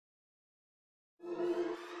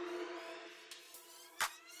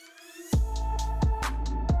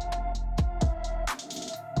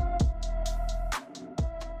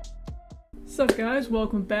up, guys?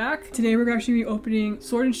 Welcome back. Today we're actually be opening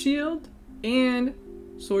Sword and Shield and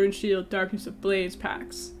Sword and Shield Darkness Ablaze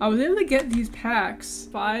packs. I was able to get these packs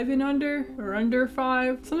 5 and under, or under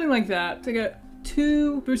 5, something like that. I got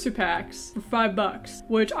 2 booster packs for $5,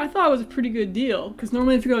 which I thought was a pretty good deal, because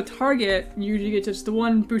normally if you go to Target, you usually get just the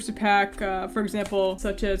 1 booster pack, for example,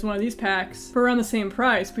 such as one of these packs, for around the same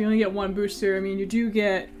price, but you only get 1 booster. I mean, you do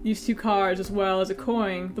get these 2 cards as well as a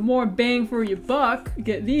coin. The more bang for your buck, you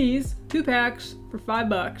get these 2 packs for $5,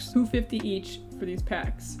 $2.50 each for these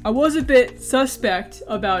packs. I was a bit suspect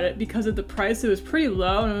about it because of the price. It was pretty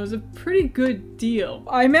low and it was a pretty good deal.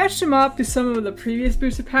 I matched them up to some of the previous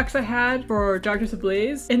booster packs I had for Darkness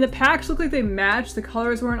Ablaze, and the packs look like they matched. The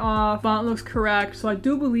colors weren't off, font looks correct, so I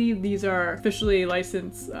do believe these are officially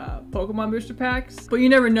licensed Pokemon booster packs. But you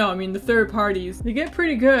never know. I mean, the third parties, they get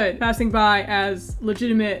pretty good passing by as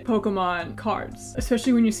legitimate Pokemon cards,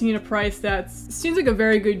 especially when you're seeing a price that seems like a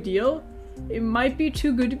very good deal. It might be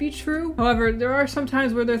too good to be true. However, there are some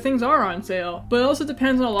times where their things are on sale, but it also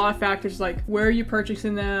depends on a lot of factors like where are you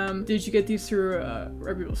purchasing them? Did you get these through a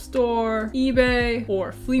reputable store, eBay,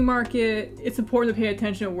 or flea market? It's important to pay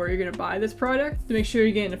attention to where you're gonna buy this product to make sure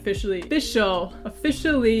you're getting officially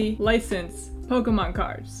licensed Pokemon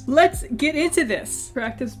cards. Let's get into this.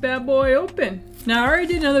 Crack this bad boy open. Now, I already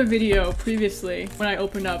did another video previously when I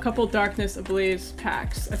opened up a couple Darkness Ablaze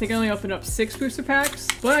packs. I think I only opened up 6 booster packs,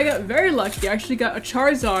 but I got very lucky. I actually got a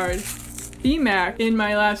Charizard VMAX in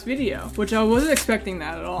my last video, which I wasn't expecting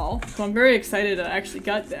that at all. So I'm very excited that I actually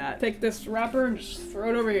got that. Take this wrapper and just throw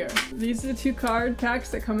it over here. These are the 2 card packs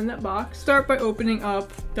that come in that box. Start by opening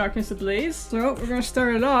up Darkness Ablaze. So we're gonna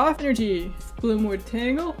start it off. Energy, Bloomwood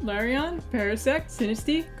Tangle, Larion, Parasect,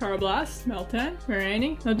 Sinistea, Carablast, Meltan,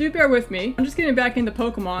 Marani. Now do bear with me. I'm just getting back into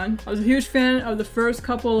Pokemon. I was a huge fan of the first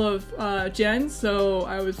couple of gens, so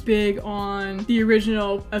I was big on the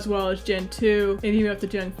original as well as Gen 2 and even up to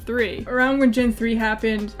Gen 3. Around when Gen 3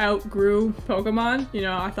 happened, I outgrew Pokemon. You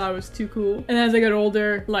know, I thought it was too cool. And as I got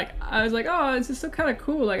older, like, I was like, oh, it's just still kind of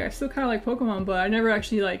cool. Like, I still kind of like Pokemon, but I never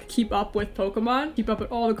actually like keep up with Pokemon, keep up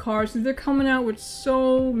with all the cards, because they're coming out with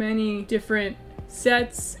so many different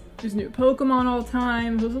sets. There's new Pokemon all the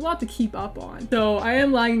time. There's a lot to keep up on. So I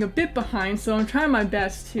am lagging a bit behind, so I'm trying my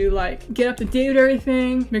best to like get up to date with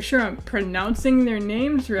everything, make sure I'm pronouncing their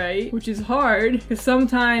names right, which is hard because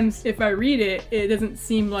sometimes if I read it, it doesn't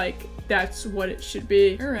seem like that's what it should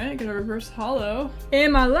be. All right, got a reverse holo.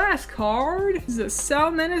 And my last card is a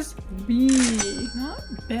Salmenis B. Not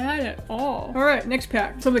bad at all. All right, next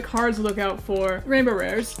pack. Some of the cards to look out for. Rainbow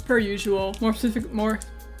Rares, per usual. More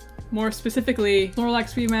specifically,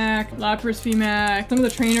 Snorlax VMAX, Lapras VMAX, some of the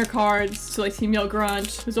trainer cards, so like Team Yell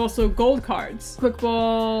Grunt. There's also gold cards, Quick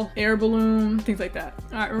Ball, Air Balloon, things like that.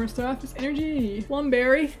 All right, we're gonna start off with Energy.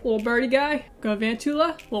 Plumberry, little birdie guy,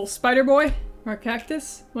 Galvantula, little Spider Boy,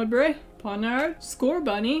 Marcactus, Mudbray, Ponard, Score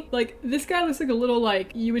Bunny. Like, this guy looks like a little,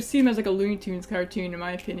 like, you would see him as like a Looney Tunes cartoon in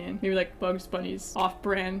my opinion. Maybe like Bugs Bunny's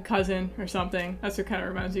off-brand cousin or something. That's what kind of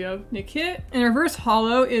reminds me of. Nickit. And reverse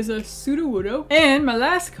holo is a Sudowoodo. And my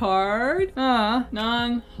last card,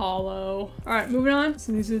 non-holo. Alright, moving on.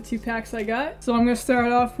 So these are the 2 packs I got. So I'm gonna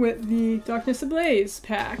start off with the Darkness Ablaze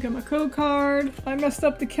pack. Got my code card. I messed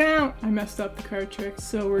up the count. I messed up the card tricks,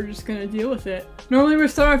 so we're just gonna deal with it. Normally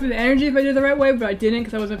we'd start off with the energy if I did it the right way, but I didn't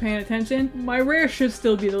because I wasn't paying attention. My rare should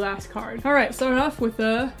still be the last card. Alright, start off with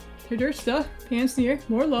a Tedursta, Pansneer,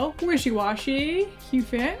 Morlow, Wishy-Washy,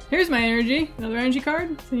 Q-Fan. Here's my energy. Another energy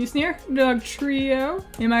card, Sneer, Dog Trio,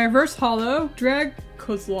 and my reverse holo,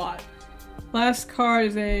 Dragkozlot. Last card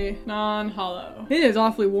is a non-holo. It is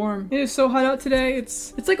awfully warm. It is so hot out today.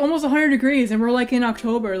 It's like almost 100 degrees and we're like in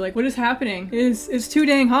October. Like, what is happening? It's too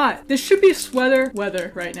dang hot. This should be sweater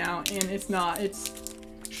weather right now, and it's not. It's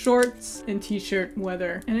shorts and t-shirt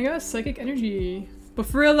weather. And I got Psychic Energy. But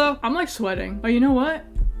for real though, I'm like sweating. Oh, you know what?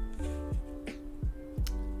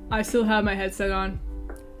 I still have my headset on.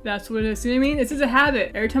 That's what it is. You know what I mean? This is a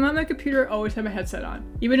habit. Every time I'm on my computer, I always have my headset on.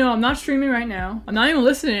 Even though I'm not streaming right now. I'm not even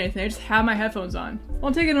listening to anything. I just have my headphones on.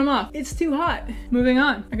 I'm taking them off. It's too hot. Moving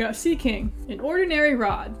on. I got Sea King. An ordinary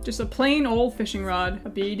rod. Just a plain old fishing rod. A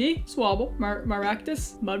BD. Swabble.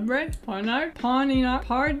 Maractus. Mudbray. Ponard.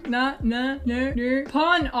 Ponard.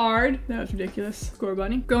 That was ridiculous. Score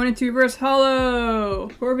Bunny. Going into reverse holo.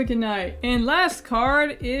 Corviknight. And last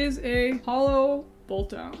card is a holo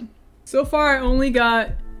Boltdown. So far I only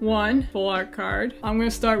got 1 full art card. I'm gonna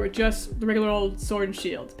start with just the regular old Sword and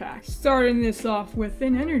Shield pack. Starting this off with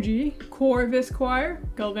an energy, Corvisquire,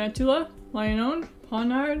 Galvantula, Lionone,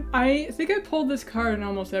 Ponard. I think I pulled this card in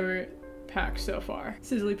almost every pack so far.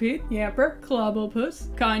 Sizzlypede, Yamper, Clobbopus,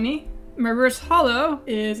 Kiny, My reverse holo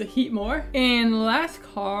is a Heatmore. And last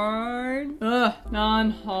card,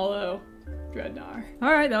 non-holo Dreadnought.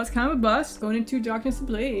 Alright, that was kind of a bust. Going into Darkness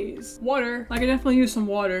Ablaze. Water. I can definitely use some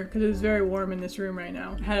water because it's very warm in this room right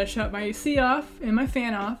now. I had to shut my AC off and my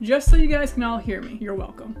fan off just so you guys can all hear me. You're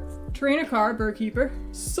welcome. Trainer card, Birdkeeper.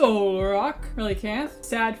 Solrock, Relicanth,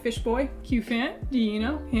 Sad Fish Boy, Qfant,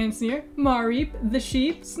 Dino, Hansneer, Mareep, the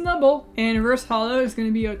Sheep, Snubble, and reverse holo is going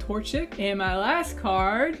to be a Torchic. And my last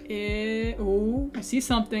card is, oh, I see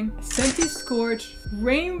something. Scorch,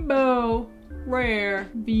 Rainbow Rare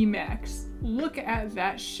VMAX. Look at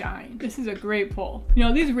that shine. This is a great pull. You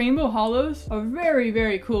know, these rainbow holos are very,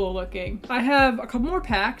 very cool looking. I have a couple more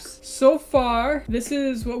packs. So far, this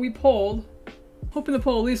is what we pulled. Hoping to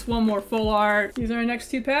pull at least one more full art. These are our next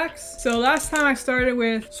 2 packs. So last time I started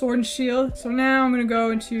with Sword and Shield. So now I'm gonna go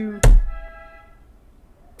into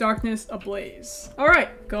Darkness Ablaze. All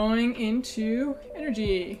right, going into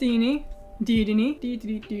Energy. Deenie. Dee-dee-dee.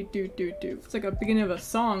 Dee-dee-dee-doo-doo-doo. It's like a beginning of a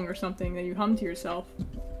song or something that you hum to yourself.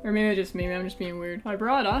 Or maybe it's just me, I'm just being weird.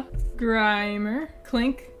 Vibrata, Grimer,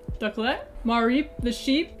 Clink, Ducklet, Mareep, the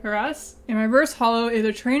Sheep, Harass, and my reverse holo is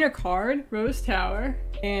a trainer card, Rose Tower,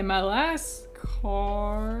 and my last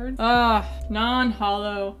card,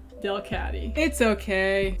 non-holo Delcatty. It's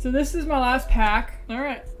okay. So this is my last pack. All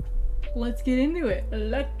right. Let's get into it.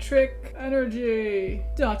 Electric Energy.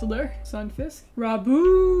 Dottler, Sunfisk,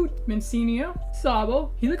 Raboot, Mincinio,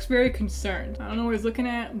 Sobble. He looks very concerned. I don't know what he's looking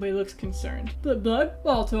at, but he looks concerned. Blipbug,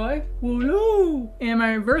 Baltoy, Wooloo, and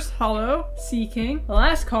my reverse holo, Seaking. The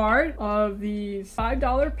last card of these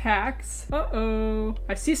 $5 packs. Uh-oh.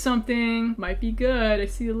 I see something. Might be good. I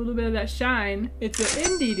see a little bit of that shine. It's an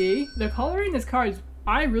NDD. The color in this card is,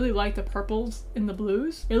 I really like the purples and the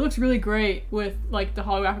blues. It looks really great with like the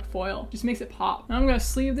holographic foil. Just makes it pop. Now I'm gonna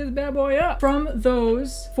sleeve this bad boy up. From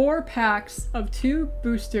those 4 packs of 2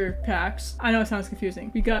 booster packs, I know it sounds confusing.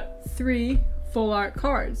 We got 3 full art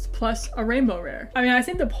cards plus a rainbow rare. I mean, I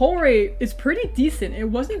think the pull rate is pretty decent. It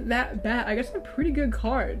wasn't that bad. I got some pretty good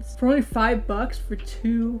cards. For only $5 for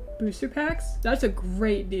 2 booster packs, that's a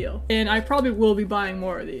great deal. And I probably will be buying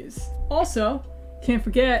more of these. Also, can't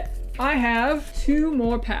forget, I have 2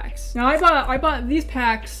 more packs. Now I bought these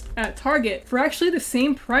packs at Target for actually the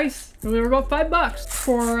same price. They were about $5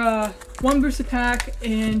 for 1 booster pack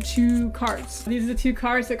and 2 cards. These are the 2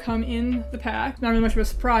 cards that come in the pack. Not really much of a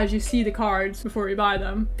surprise. You see the cards before you buy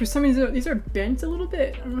them. For some reason, these are bent a little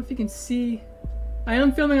bit. I don't know if you can see. I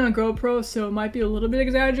am filming on a GoPro, so it might be a little bit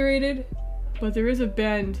exaggerated, but there is a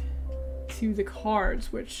bend to the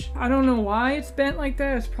cards, which I don't know why it's bent like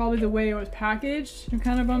that. It's probably the way it was packaged. I'm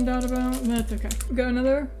kind of bummed out about, but that's okay. We got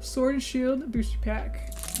another Sword and Shield booster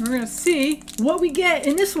pack. We're gonna see what we get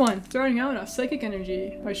in this one. Starting out, a Psychic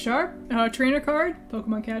Energy by Sharp, trainer card,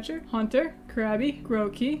 Pokemon Catcher, Hunter, Krabby,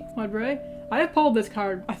 Grookey, Mudbray. I have pulled this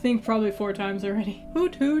card, I think probably 4 times already.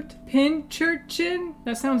 Hoot Hoot, Pinchurchin,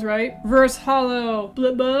 that sounds right. Reverse holo,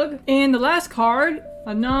 Blipbug, and the last card,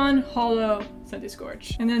 a non-holo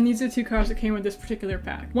Scorch. And then these are 2 cards that came with this particular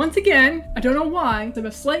pack. Once again, I don't know why, they have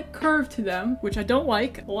a slight curve to them, which I don't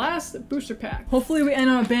like. Last booster pack. Hopefully we end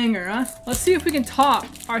on a banger, huh? Let's see if we can top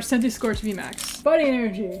our Scorch VMAX. Fighting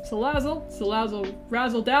Energy, Salazzle,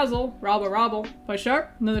 Razzle Dazzle, Robble Robble by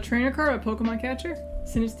Sharp. Another trainer card, a Pokemon Catcher,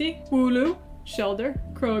 Sinistea, Wooloo, Shelder,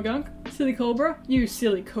 Crowgunk, Silly Cobra, you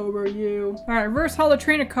silly Cobra, you. Alright, reverse holo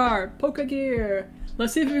trainer card, Pokegear.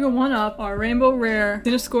 Let's see if we can one-up our Rainbow Rare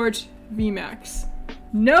Scorch VMAX.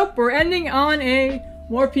 Nope, we're ending on a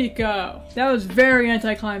Morpeko. That was very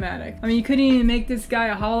anticlimactic. I mean, you couldn't even make this guy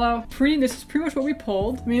a holo. This is pretty much what we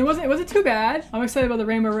pulled. I mean, it wasn't too bad. I'm excited about the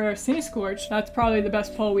Rainbow Rare Scorch. That's probably the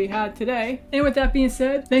best pull we had today. And with that being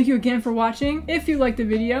said, thank you again for watching. If you liked the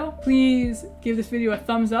video, please give this video a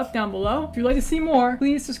thumbs up down below. If you'd like to see more,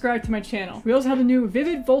 please subscribe to my channel. We also have the new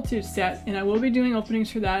Vivid Voltage set, and I will be doing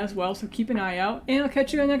openings for that as well, so keep an eye out. And I'll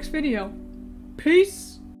catch you in the next video. Peace!